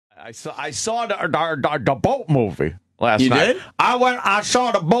I saw the boat movie last night. You did? I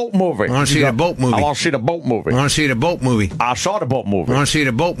saw the boat movie. I want to see the boat movie. I want to see the boat movie. I want to see the boat movie. I saw the boat movie. I want to see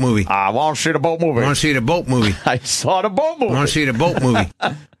the boat movie. I want to see the boat movie. I want to see the boat movie. I saw the boat movie. I want to see the boat movie.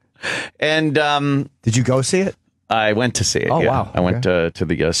 And did you go see it? I went to see it. Oh, yeah. wow. I went to the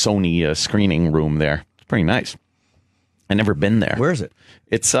Sony screening room there. It's pretty nice. I never been there. Where is it?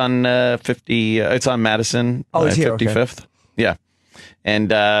 It's on 50. It's on Madison. Oh, it's here. 55th. Okay. Yeah,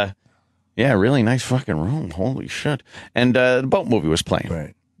 and yeah, really nice fucking room. Holy shit! And the boat movie was playing.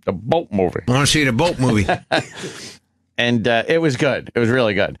 Right. The boat movie. I want to see the boat movie. And it was good. It was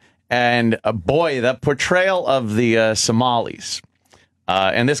really good. And boy, the portrayal of the Somalis.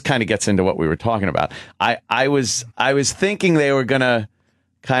 And this kind of gets into what we were talking about. I was thinking they were gonna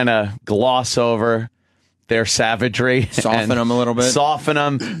kind of gloss over their savagery, soften them a little bit, soften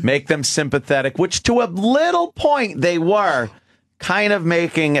them, make them sympathetic. Which, to a little point, they were kind of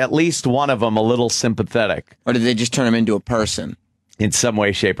making at least one of them a little sympathetic. Or did they just turn him into a person in some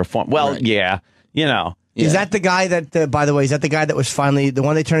way, shape, or form? Well, right. Yeah, you know. Yeah. Is that the guy that, by the way, is that the guy that was finally the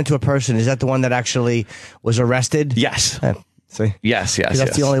one they turned into a person? Is that the one that actually was arrested? Yes. See? Yes.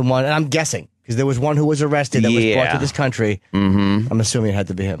 That's the only one. And I'm guessing because there was one who was arrested that was brought to this country. Mm-hmm. I'm assuming it had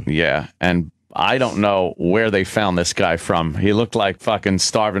to be him. Yeah. And I don't know where they found this guy from. He looked like fucking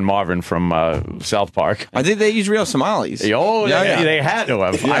Starvin' Marvin from South Park. I think they use real Somalis. Oh, yeah, they had to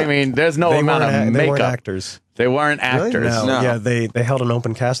have. Yeah. I mean, there's no amount of makeup. They weren't actors. They weren't actors. Really? No. Yeah, they held an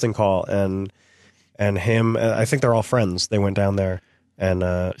open casting call, and him, I think they're all friends. They went down there,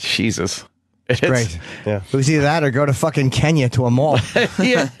 and Jesus. It's great. Yeah. It was either that or go to fucking Kenya to a mall.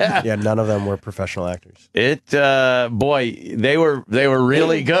 Yeah. Yeah, none of them were professional actors. Boy, they were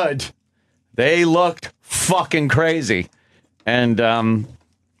really good. They looked fucking crazy. And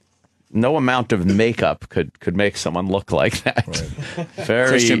no amount of makeup could make someone look like that. Right. Very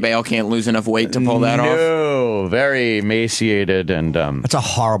Christian Bale can't lose enough weight to pull that off. No, very emaciated and that's a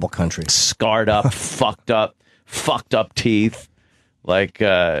horrible country. Scarred up, fucked up teeth. Like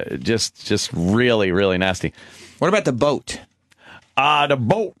just really, really nasty. What about the boat? The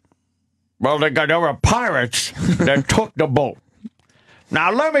boat. Well, there were pirates that took the boat. Now,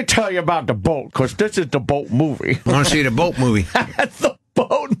 let me tell you about the boat, because this is the boat movie. I want to see the boat movie. The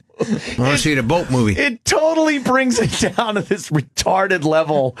boat. I want to see the boat movie. It totally brings it down to this retarded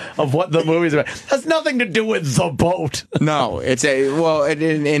level of what the movie's about. It has nothing to do with the boat. No, it's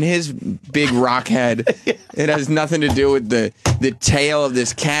in his big rock head, it has nothing to do with the tale of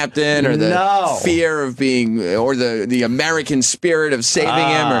this captain or the fear of being, or the American spirit of saving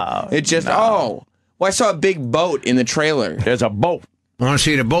him. Or it just, well, I saw a big boat in the trailer. There's a boat. I want to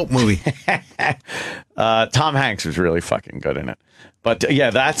see the boat movie. Tom Hanks was really fucking good in it. But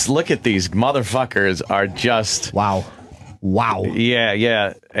yeah, look at these motherfuckers are just wow.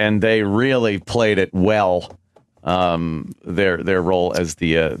 Yeah, and they really played it well. Their role as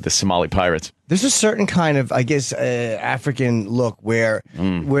the Somali pirates. There's a certain kind of, I guess, African look where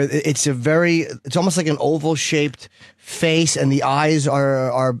it's almost like an oval shaped face, and the eyes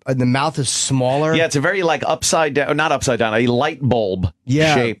are and the mouth is smaller. Yeah, it's a very like upside down, not upside down, a light bulb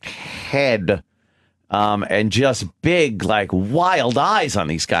shaped head. And just big, like wild eyes on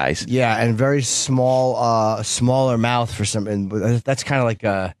these guys. Yeah, and very small, smaller mouth for some. And that's kind of like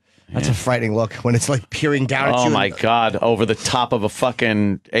that's a frightening look when it's like peering down at you. Oh my God! Over the top of a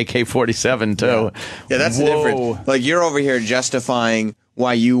fucking AK-47 too. Yeah, that's the difference. Like you're over here justifying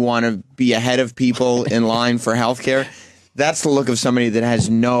why you want to be ahead of people in line for healthcare. That's the look of somebody that has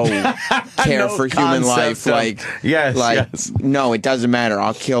no care for human life. Yes. No, it doesn't matter.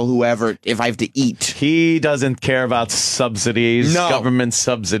 I'll kill whoever if I have to eat. He doesn't care about subsidies, government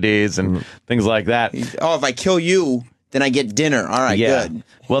subsidies, and things like that. Oh, if I kill you, then I get dinner. All right, good.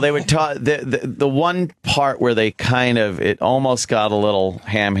 Well, they were taught the one part where they it almost got a little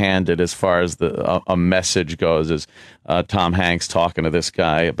ham-handed as far as a message goes is Tom Hanks talking to this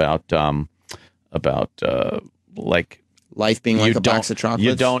guy about like. Life being like a box of chocolates?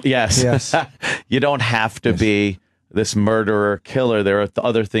 You don't, yes. You don't have to be this murderer, killer. There are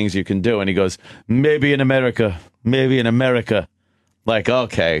other things you can do. And he goes, maybe in America. Like,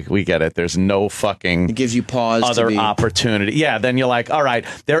 okay, we get it. There's no fucking... It gives you pause other opportunity. Yeah, then you're like, all right,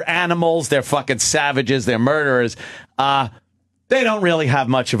 they're animals, they're fucking savages, they're murderers. They don't really have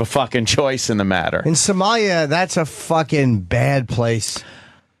much of a fucking choice in the matter. In Somalia, that's a fucking bad place.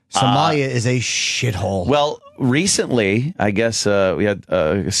 Somalia is a shithole. Well, recently, I guess we had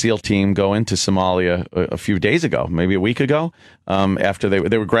a SEAL team go into Somalia a few days ago, maybe a week ago, after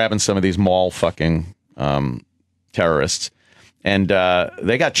they were grabbing some of these mall fucking terrorists, and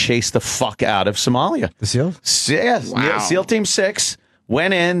they got chased the fuck out of Somalia. The SEALs? Yes. Wow. SEAL Team 6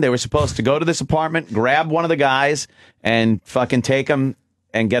 went in. They were supposed to go to this apartment, grab one of the guys, and fucking take him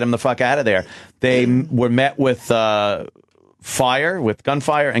and get him the fuck out of there. They were met with gunfire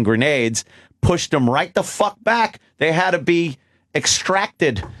and grenades, pushed them right the fuck back. They had to be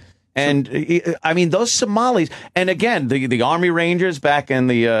extracted. And I mean, those Somalis, and again, the Army Rangers back in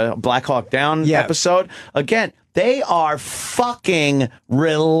the Black Hawk Down episode, again, they are fucking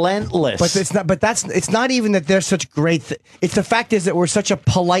relentless. But it's not. But it's not even that they're such great. It's the fact is that we're such a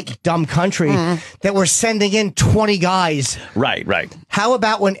polite, dumb country that we're sending in 20 guys. Right. How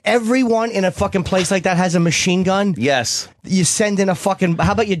about when everyone in a fucking place like that has a machine gun? Yes. You send in a fucking.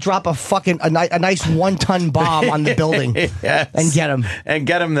 How about you drop a nice 1-ton bomb on the building yes. and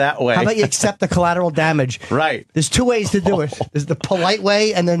get them that way. How about you accept the collateral damage? Right. There's 2 ways to do it. There's the polite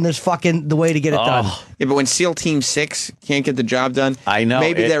way, and then there's fucking the way to get it done. Yeah, but when SEAL Team 6 can't get the job done, I know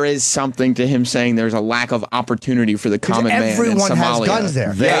maybe there is something to him saying there's a lack of opportunity for the common man in Somalia. Everyone has guns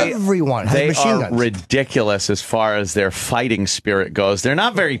there. Everyone has machine guns. They are ridiculous as far as their fighting spirit goes. They're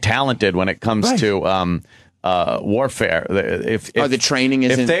not very talented when it comes to warfare. If the training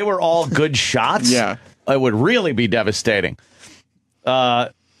isn't... If they were all good shots, it would really be devastating.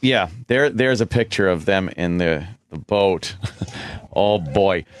 There's a picture of them in the boat. Oh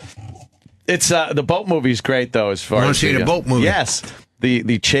boy. It's the boat movie's great though. As far I want as to see the boat movie. Yes,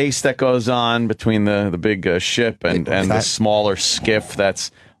 the chase that goes on between the big ship and the smaller skiff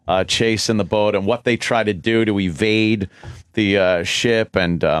that's chasing the boat, and what they try to do to evade the ship,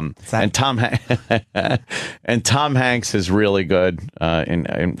 and Tom Hanks is really good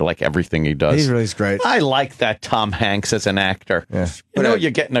in like everything he does. He's really great. I like that Tom Hanks as an actor. Yeah. You know,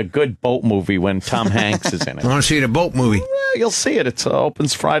 you're getting a good boat movie when Tom Hanks is in it. I want to see the boat movie. Well, you'll see it. It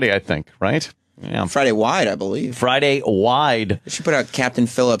opens Friday, I think, right? Yeah. Friday wide, I believe. Friday wide. They should put out Captain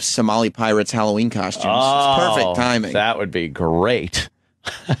Phillips Somali Pirates Halloween costumes. It's perfect timing. That would be great.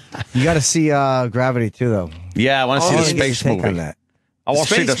 You got to see Gravity too, though. Yeah, I want to see the space movie. On that. I want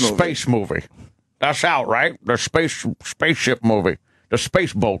to see the space movie. That's out, right? The spaceship movie, the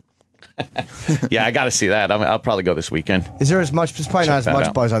space boat. Yeah, I got to see that. I'll probably go this weekend. Is there as much? There's probably not as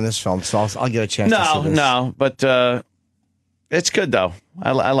much buzz on this film, so I'll get a chance. to see this. No, but it's good though.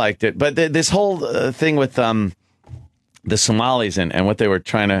 I liked it. But this whole thing with the Somalis and what they were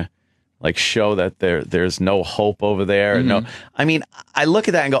trying to like show that there's no hope over there. Mm-hmm. No, I mean, I look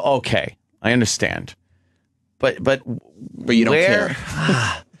at that and go, okay, I understand. But you don't care.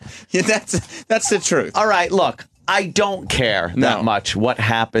 Yeah, that's the truth. All right, look, I don't care that much what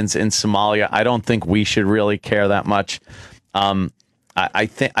happens in Somalia. I don't think we should really care that much. I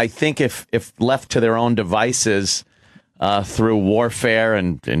think if left to their own devices through warfare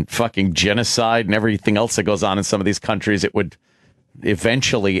and fucking genocide and everything else that goes on in some of these countries, it would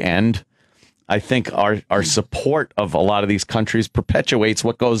eventually end. I think our support of a lot of these countries perpetuates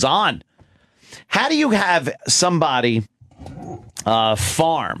what goes on. How do you have somebody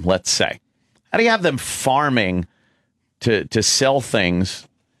farm, let's say? How do you have them farming to sell things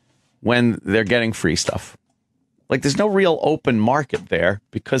when they're getting free stuff? Like, there's no real open market there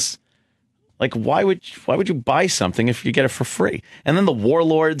because, like, why would you buy something if you get it for free? And then the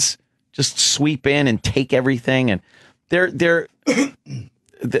warlords just sweep in and take everything, and they're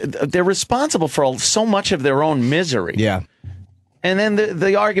responsible for so much of their own misery. Yeah. And then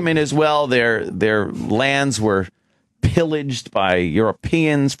the argument is, well, their lands were pillaged by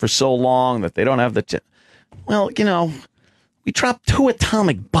Europeans for so long that they don't have the... Well, you know, we dropped 2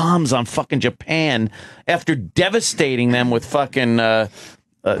 atomic bombs on fucking Japan after devastating them with fucking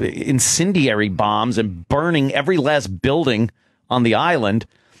incendiary bombs and burning every last building on the island.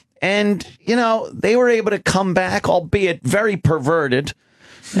 And, you know, they were able to come back, albeit very perverted,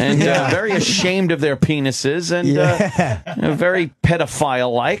 and very ashamed of their penises and very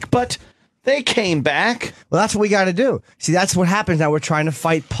pedophile-like, but they came back. Well, that's what we got to do. See, that's what happens now. We're trying to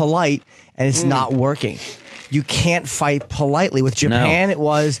fight polite, and it's not working. You can't fight politely. With Japan, it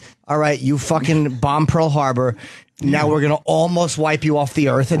was, all right, you fucking bomb Pearl Harbor. Now we're going to almost wipe you off the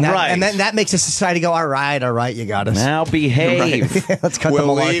earth. And then that makes a society go, all right, you got us. Now behave. Let's cut the malarkey.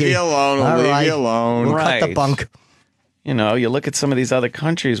 We'll leave you alone. We'll leave you alone. We'll cut the bunk. You know, you look at some of these other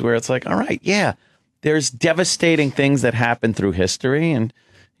countries where it's like, all right, yeah, there's devastating things that happen through history. And,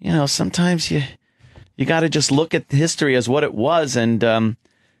 you know, sometimes you got to just look at history as what it was and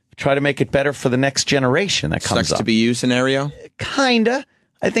try to make it better for the next generation that comes up. Sucks to be you scenario? Kinda.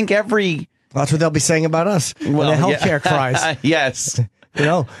 I think every... Well, that's what they'll be saying about us when the healthcare cries. Yes. You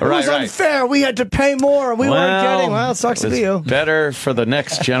know, it was unfair. We had to pay more. We weren't getting... Well, it sucks to be you. Better for the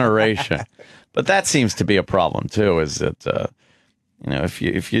next generation. But that seems to be a problem, too, is that, you know, if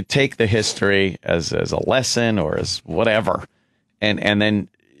you take the history as a lesson or as whatever, and then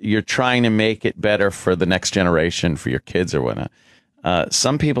you're trying to make it better for the next generation, for your kids or whatnot.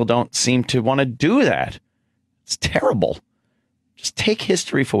 Some people don't seem to want to do that. It's terrible. Just take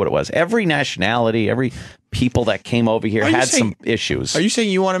history for what it was. Every nationality, every people that came over here had some issues. Are you saying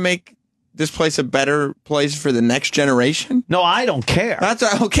you want to make this place a better place for the next generation? No, I don't care. That's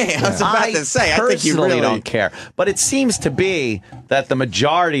okay. I was about to say. I think you really don't care. But it seems to be that the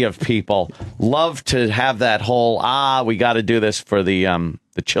majority of people love to have that whole we got to do this for the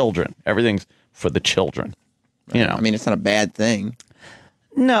children. Everything's for the children. You know, I mean, it's not a bad thing.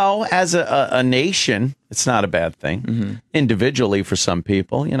 No, as a nation, it's not a bad thing. Mm-hmm. Individually, for some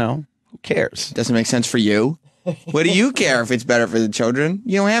people, who cares? Doesn't make sense for you. What do you care if it's better for the children?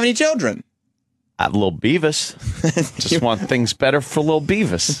 You don't have any children. Little Beavis. Just want things better for little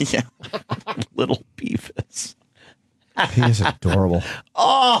Beavis. Yeah. Little Beavis. He is adorable.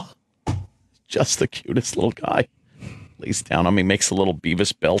 Oh, just the cutest little guy. Lays down on me, makes a little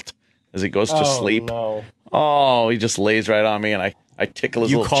Beavis belt as he goes to sleep. No. Oh, he just lays right on me, and I tickle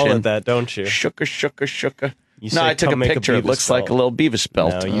his You little call chin. it that, don't you? Shooka, shooka, shooka. You No, say, I took a "Come make a picture. It Beavis looks like a belt." little Beavis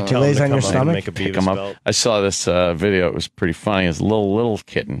belt. No, you He tell lays him on to your come stomach? make a Pick Beavis him up. belt. I saw this video. It was pretty funny. It's a little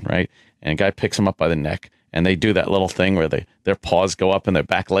kitten, right? And a guy picks him up by the neck, and they do that little thing where their paws go up and their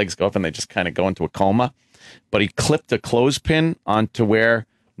back legs go up, and they just kind of go into a coma. But he clipped a clothespin onto where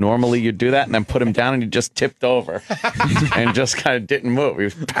normally you'd do that, and then put him down, and he just tipped over and just kind of didn't move. He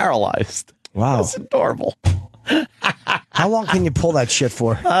was paralyzed. Wow. That's adorable. How long can you pull that shit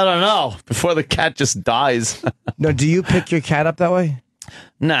for? I don't know. Before the cat just dies. No, do you pick your cat up that way?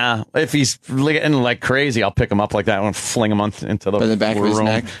 Nah, if he's getting like crazy, I'll pick him up like that and fling him into the back of his room.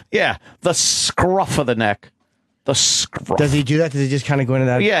 neck? Yeah, the scruff of the neck. The scruff. Does he do that? Does he just kind of go into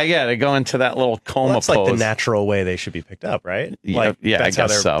that? Yeah, they go into that little coma Well, that's pose. like the natural way they should be picked up, right? Yeah, Like, yeah, I that's how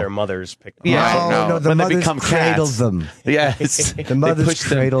guess so. their mothers pick them Yeah. up. Oh, no, the When they mothers become cradle cats. them. Yeah, The mothers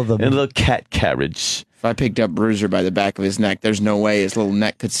cradle them. in a little cat carriage. If I picked up Bruiser by the back of his neck, there's no way his little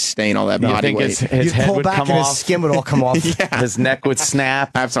neck could sustain all that You body think weight. his You'd head pull would back come and off? his skin would all come off. His neck would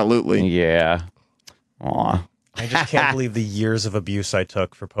snap? Absolutely. Yeah. Aw. I just can't believe the years of abuse I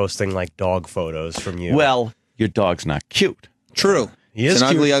took for posting like dog photos from you. Well, your dog's not cute. True. He is It's an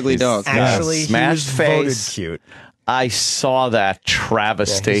cute. ugly, ugly dog. Actually, he Smashed was voted face. cute. I saw that Yeah,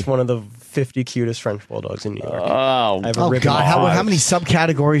 travesty. he's one of the 50 cutest French bulldogs in New York. Oh, I have a Oh, ribbon God. on How it. many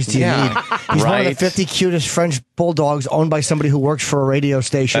subcategories do you Yeah. need? He's one of the Right. 50 cutest French bulldogs owned by somebody who works for a radio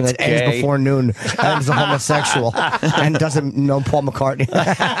station That's that ends gay. before noon and is a homosexual and doesn't know Paul McCartney.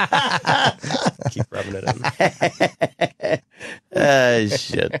 Keep rubbing it in.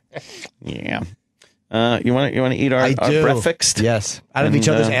 Shit. Yeah. You want to eat our I do. breakfast? Yes. Out of each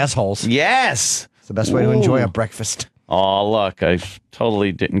And, other's assholes. Yes. It's the best way to enjoy a breakfast. Oh, look, I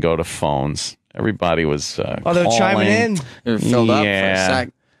totally didn't go to phones. Everybody was Oh, they're chiming in. They were filled up for a Yeah. sec.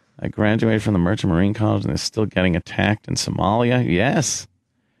 I graduated from the Merchant Marine College and they're still getting attacked in Somalia. Yes.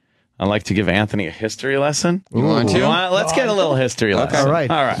 I'd like to give Anthony a history lesson. You want to? Let's get a little history lesson. All right.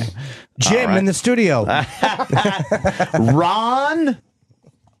 All right. Jim in the studio. Ron?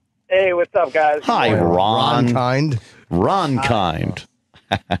 Hey, what's up, guys? Hi, Ron Ron. Kind. Ron Kind.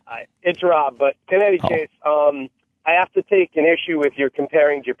 Hi, it's Rob, but in any case, I have to take an issue with your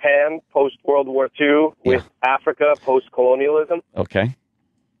comparing Japan post-World War II with Africa post-colonialism. Okay.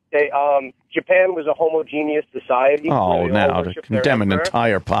 Japan was a homogeneous society. Oh, where they all now to worshiped their condemn an emperor.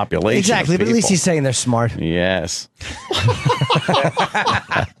 entire population. Exactly, of but at least people. he's saying they're smart. Yes.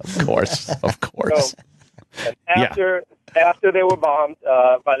 Of course. Of course. So, after they were bombed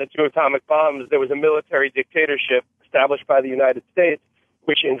by the two atomic bombs, there was a military dictatorship established by the United States,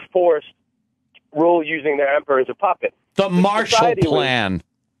 which enforced rule using their emperor as a puppet. The Marshall society was- Plan.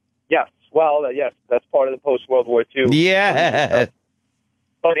 Yes, well, yes, that's part of the post-World War II. Yeah.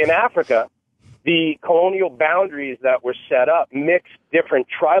 But in Africa, the colonial boundaries that were set up mixed different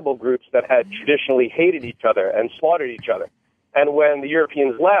tribal groups that had traditionally hated each other and slaughtered each other. And when the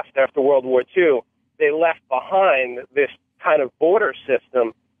Europeans left after World War II, they left behind this kind of border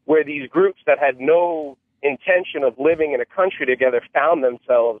system where these groups that had no intention of living in a country together found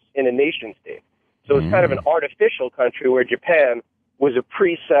themselves in a nation state. So it's kind of an artificial country where Japan was a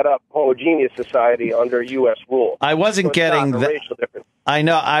pre-set up homogeneous society under U.S. rule. I wasn't So it's getting not a that. racial difference. I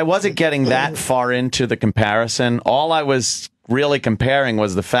know. I wasn't getting that far into the comparison. All I was really comparing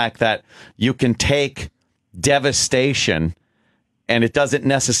was the fact that you can take devastation and it doesn't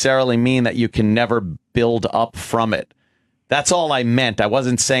necessarily mean that you can never build up from it. That's all I meant. I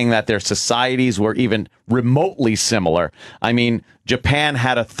wasn't saying that their societies were even remotely similar. I mean, Japan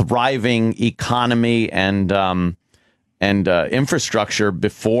had a thriving economy and infrastructure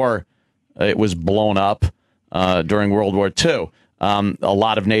before it was blown up during World War II. A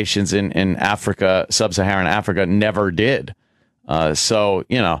lot of nations in Africa, sub-Saharan Africa, never did. So,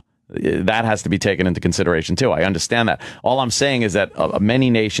 that has to be taken into consideration, too. I understand that. All I'm saying is that many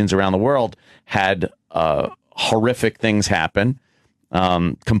nations around the world had horrific things happen,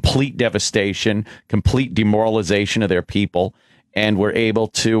 complete devastation, complete demoralization of their people, and were able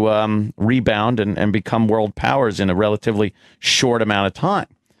to rebound and become world powers in a relatively short amount of time.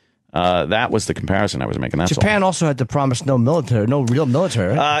 That was the comparison I was making. That's Japan all. also had to promise no real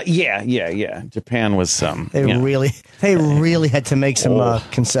military. Right? Yeah. Japan was they really had to make some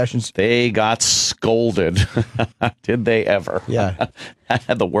concessions. They got scolded. Did they ever? Yeah.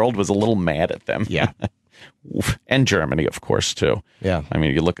 The world was a little mad at them. Yeah. And Germany, of course, too. Yeah. I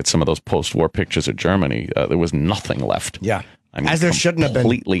mean, you look at some of those post-war pictures of Germany, there was nothing left. Yeah. I mean, as there shouldn't have been.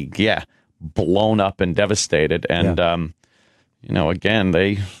 Completely, blown up and devastated. And, again,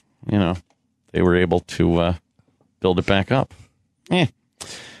 they were able to build it back up. I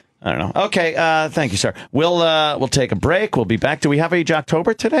don't know. Okay, thank you, sir. We'll take a break. We'll be back. Do we have a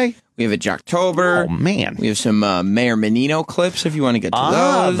Jocktober today? We have a Jocktober. Oh, man. We have some Mayor Menino clips if you want to get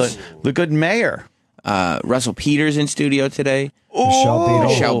to those. The good mayor. Russell Peters in studio today.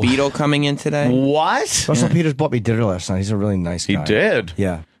 Michelle Beadle coming in today. What? Russell Peters bought me dinner last night. He's a really nice guy. He did?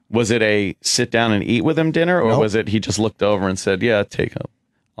 Yeah. Was it a sit down and eat with him dinner, or Nope. was it he just looked over and said, yeah,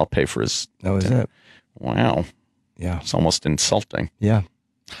 I'll pay for his That was dinner. it. Wow. Yeah. It's almost insulting. Yeah.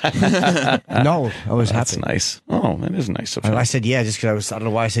 No, I was That's happy. nice. Oh, that is nice of him. I said yeah just because I don't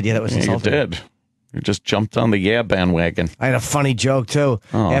know why I said yeah. That was Yeah, you insulting. did. You just jumped on the bandwagon. I had a funny joke too.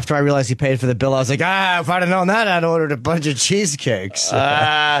 Oh. After I realized he paid for the bill, I was like, if I'd have known that, I'd ordered a bunch of cheesecakes.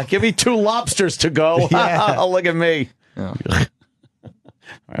 Give me 2 lobsters to go. Yeah. Look at me.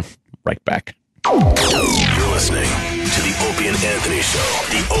 Right back. You're listening to the Opie and Anthony Show.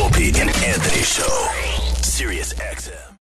 The Opie and Anthony Show. Sirius XM.